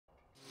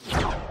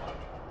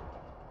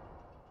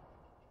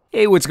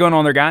Hey, what's going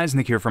on there, guys?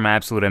 Nick here from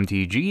Absolute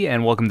MTG,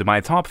 and welcome to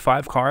my top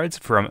 5 cards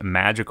from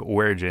Magic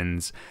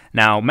Origins.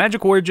 Now,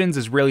 Magic Origins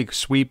is really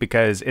sweet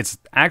because it's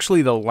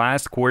actually the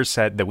last core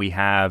set that we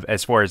have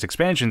as far as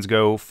expansions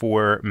go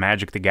for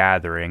Magic the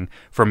Gathering.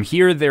 From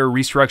here, they're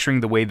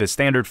restructuring the way the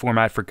standard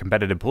format for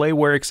competitive play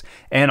works,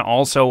 and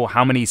also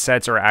how many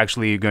sets are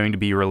actually going to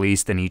be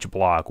released in each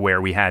block, where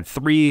we had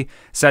 3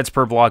 sets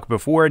per block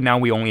before, now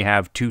we only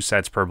have 2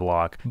 sets per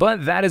block.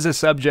 But that is a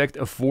subject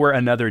for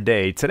another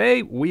day.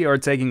 Today, we are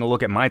taking a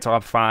look at my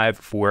top 5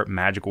 for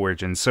Magic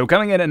Origins. So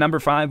coming in at number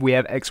 5, we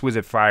have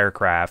Exquisite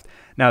Firecraft.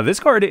 Now, this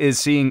card is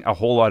seeing a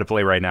whole lot of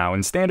play right now.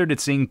 In Standard,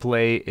 it's seeing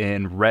play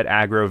in red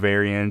aggro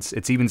variants.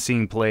 It's even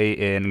seeing play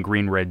in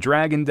green-red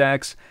dragon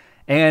decks.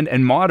 And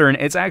in Modern,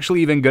 it's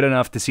actually even good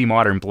enough to see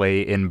Modern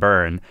play in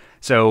Burn.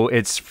 So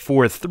it's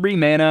for 3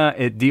 mana,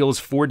 it deals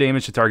 4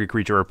 damage to target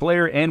creature or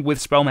player, and with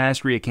Spell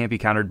Mastery, it can't be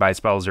countered by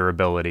spells or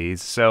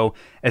abilities. So,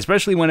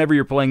 especially whenever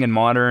you're playing in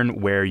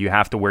Modern, where you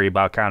have to worry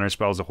about counter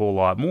spells a whole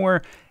lot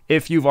more,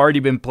 if you've already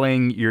been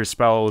playing your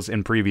spells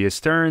in previous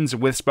turns,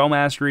 with Spell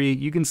Mastery,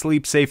 you can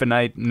sleep safe at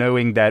night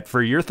knowing that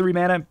for your 3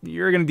 mana,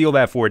 you're going to deal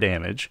that 4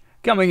 damage.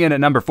 Coming in at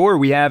number 4,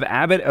 we have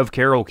Abbot of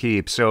Carol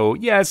Keep. So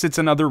yes, it's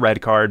another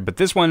red card, but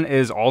this one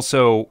is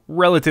also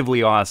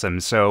relatively awesome.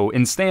 So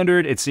in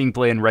Standard, it's seeing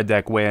play in red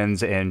deck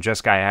wins and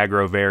Jeskai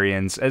aggro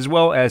variants, as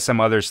well as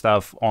some other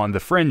stuff on the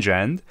fringe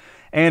end.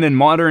 And in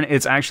Modern,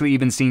 it's actually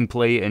even seen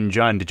play in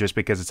Jund, just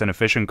because it's an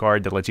efficient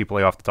card that lets you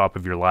play off the top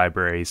of your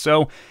library.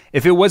 So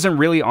if it wasn't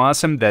really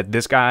awesome that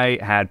this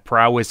guy had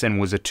prowess and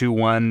was a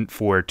 2/1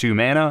 for 2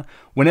 mana,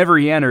 whenever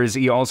he enters,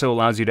 he also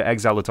allows you to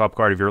exile the top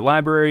card of your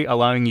library,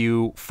 allowing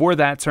you, for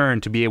that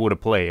turn, to be able to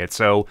play it.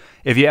 So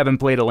if you haven't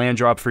played a land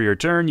drop for your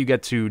turn, you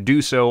get to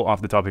do so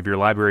off the top of your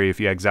library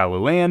if you exile a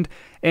land,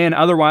 and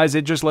otherwise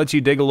it just lets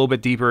you dig a little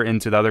bit deeper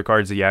into the other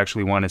cards that you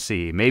actually want to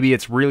see. Maybe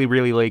it's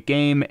really late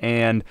game,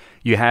 and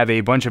you have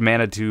a bunch of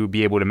mana to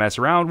be able to mess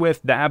around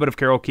with. The Abbot of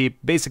Carol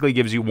Keep basically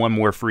gives you 1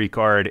 more free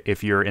card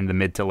if you're in the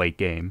mid to late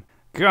game.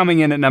 Coming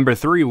in at number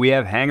 3, we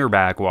have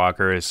Hangerback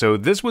Walker. So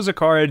this was a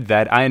card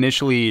that I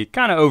initially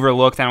kind of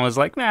overlooked and I was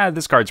like, nah,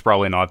 this card's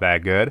probably not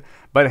that good.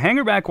 But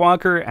Hangerback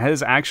Walker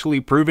has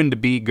actually proven to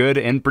be good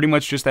in pretty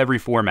much just every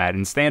format.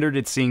 In Standard,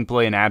 it's seeing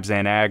play in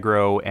Abzan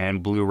aggro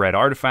and blue-red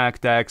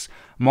artifact decks.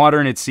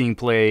 Modern, it's seeing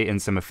play in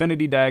some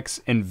affinity decks.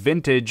 In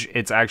Vintage,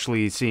 it's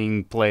actually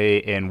seeing play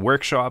in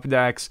workshop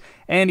decks.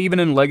 And even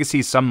in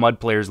Legacy, some Mud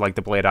players like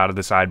to play it out of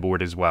the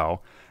sideboard as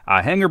well.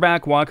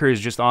 Hangerback Walker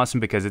is just awesome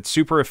because it's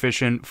super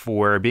efficient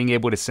for being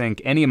able to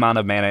sink any amount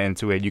of mana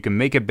into it. You can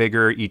make it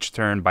bigger each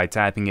turn by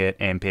tapping it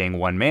and paying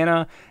 1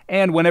 mana,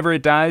 and whenever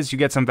it dies, you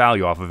get some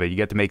value off of it. You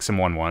get to make some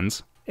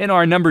 1/1s. In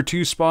our number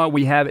 2 spot,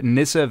 we have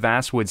Nissa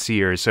Vastwood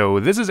Seer. So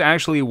this is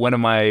actually one of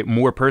my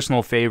more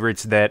personal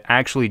favorites that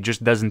actually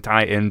just doesn't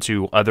tie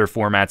into other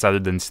formats other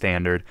than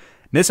Standard.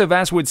 Nissa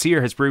Vastwood Seer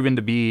has proven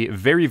to be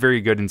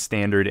very good in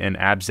Standard and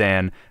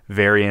Abzan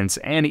variants,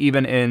 and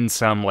even in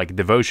some like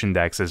Devotion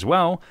decks as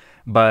well.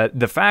 But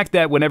the fact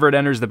that whenever it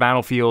enters the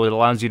battlefield, it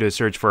allows you to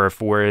search for a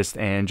forest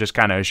and just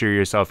kind of assure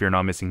yourself you're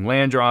not missing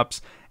land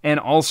drops. And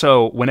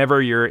also,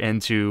 whenever you're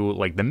into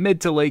like the mid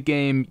to late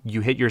game,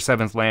 you hit your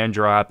 7th land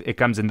drop, it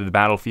comes into the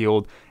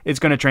battlefield, it's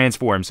going to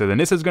transform. So the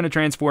Nissa's going to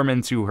transform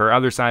into her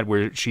other side,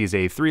 where she's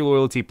a 3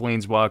 loyalty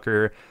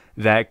planeswalker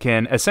that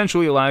can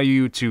essentially allow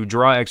you to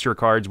draw extra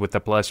cards with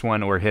the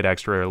 +1 or hit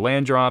extra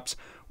land drops.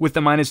 With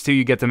the -2,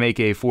 you get to make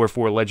a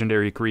 4/4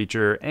 legendary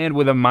creature, and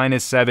with a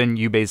 -7,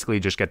 you basically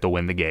just get to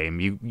win the game.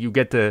 You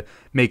get to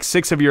make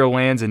 6 of your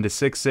lands into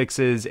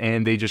 6/6s,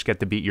 and they just get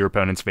to beat your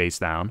opponent's face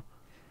down.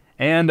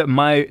 And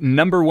my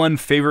number 1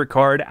 favorite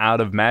card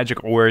out of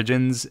Magic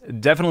Origins,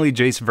 definitely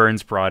Jace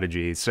Vern's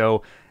Prodigy.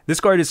 So this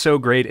card is so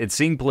great. It's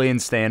seeing play in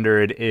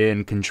Standard,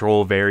 in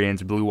control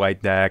variants,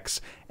 blue-white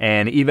decks,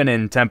 and even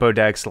in tempo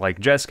decks like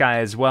Jeskai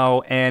as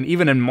well, and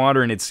even in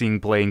Modern, it's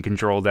seeing play in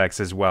control decks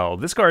as well.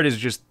 This card is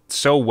just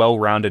so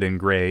well-rounded and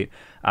great.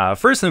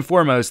 First and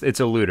foremost, it's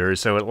a looter,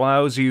 so it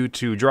allows you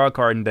to draw a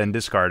card and then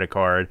discard a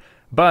card.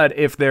 But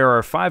if there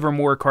are 5 or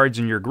more cards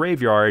in your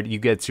graveyard, you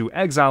get to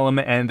exile them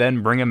and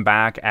then bring them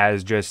back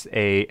as just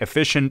a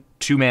efficient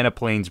 2-mana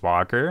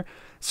planeswalker.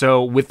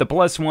 So with the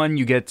 +1,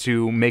 you get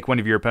to make one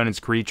of your opponent's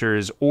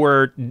creatures,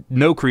 or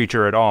no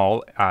creature at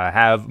all,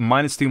 have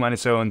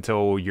 -2/-0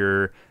 until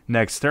your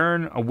next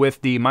turn.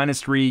 With the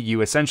 -3, you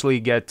essentially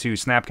get to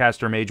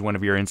Snapcaster Mage one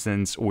of your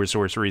instants or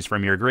sorceries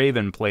from your grave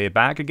and play it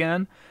back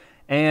again.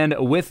 And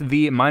with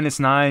the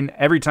 -9,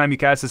 every time you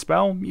cast a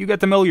spell, you get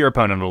to mill your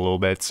opponent a little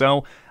bit.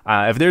 So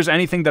if there's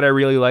anything that I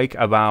really like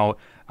about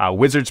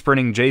Wizards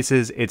printing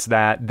Jaces, it's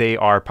that they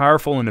are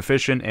powerful and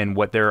efficient in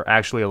what they're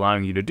actually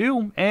allowing you to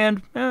do,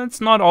 and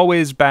it's not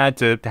always bad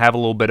to have a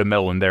little bit of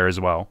mill in there as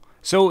well.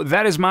 So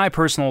that is my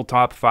personal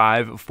top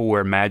 5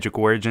 for Magic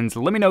Origins.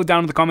 Let me know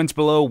down in the comments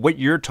below what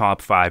your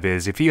top 5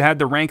 is. If you had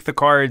to rank the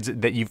cards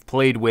that you've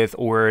played with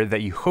or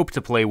that you hope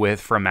to play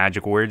with from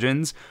Magic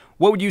Origins,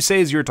 what would you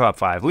say is your top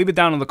 5? Leave it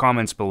down in the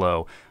comments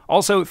below.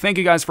 Also, thank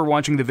you guys for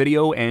watching the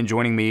video and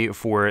joining me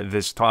for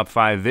this top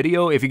 5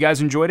 video. If you guys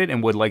enjoyed it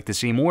and would like to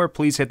see more,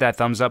 please hit that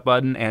thumbs up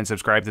button and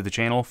subscribe to the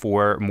channel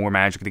for more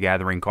Magic the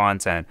Gathering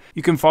content.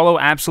 You can follow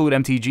Absolute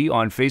MTG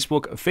on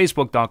Facebook,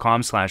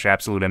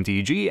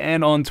 facebook.com/AbsoluteMTG,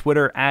 and on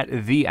Twitter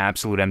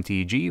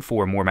 @TheAbsoluteMTG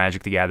for more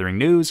Magic the Gathering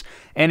news.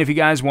 And if you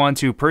guys want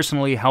to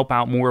personally help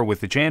out more with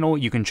the channel,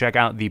 you can check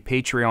out the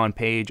Patreon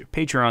page,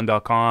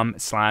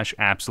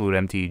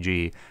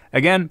 patreon.com/AbsoluteMTG.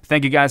 Again,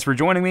 thank you guys for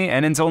joining me,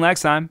 and until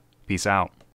next time, peace out.